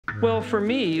Well, for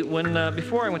me, when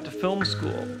before I went to film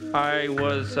school, I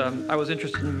was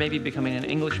interested in maybe becoming an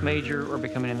English major or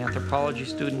becoming an anthropology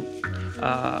student.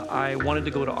 I wanted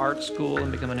to go to art school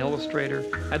and become an illustrator.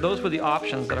 And those were the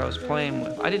options that I was playing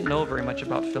with. I didn't know very much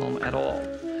about film at all.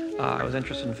 I was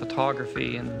interested in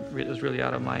photography, and it was really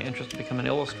out of my interest to become an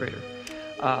illustrator.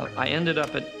 I ended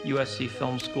up at USC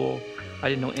Film School. I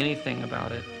didn't know anything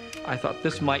about it. I thought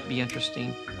this might be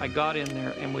interesting. I got in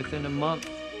there, and within a month,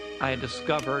 I had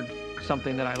discovered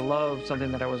something that I loved,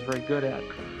 something that I was very good at.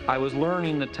 I was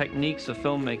learning the techniques of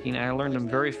filmmaking, and I learned them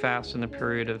very fast in a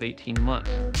period of 18 months.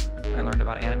 I learned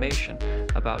about animation,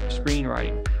 about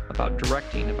screenwriting, about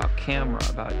directing, about camera,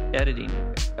 about editing,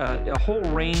 a whole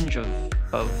range of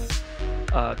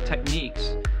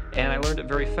techniques, and I learned it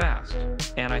very fast.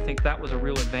 And I think that was a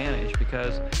real advantage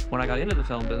because when I got into the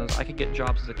film business, I could get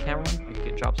jobs as a cameraman, I could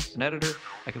get jobs as an editor,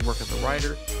 I could work as a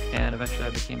writer, and eventually I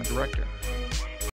became a director.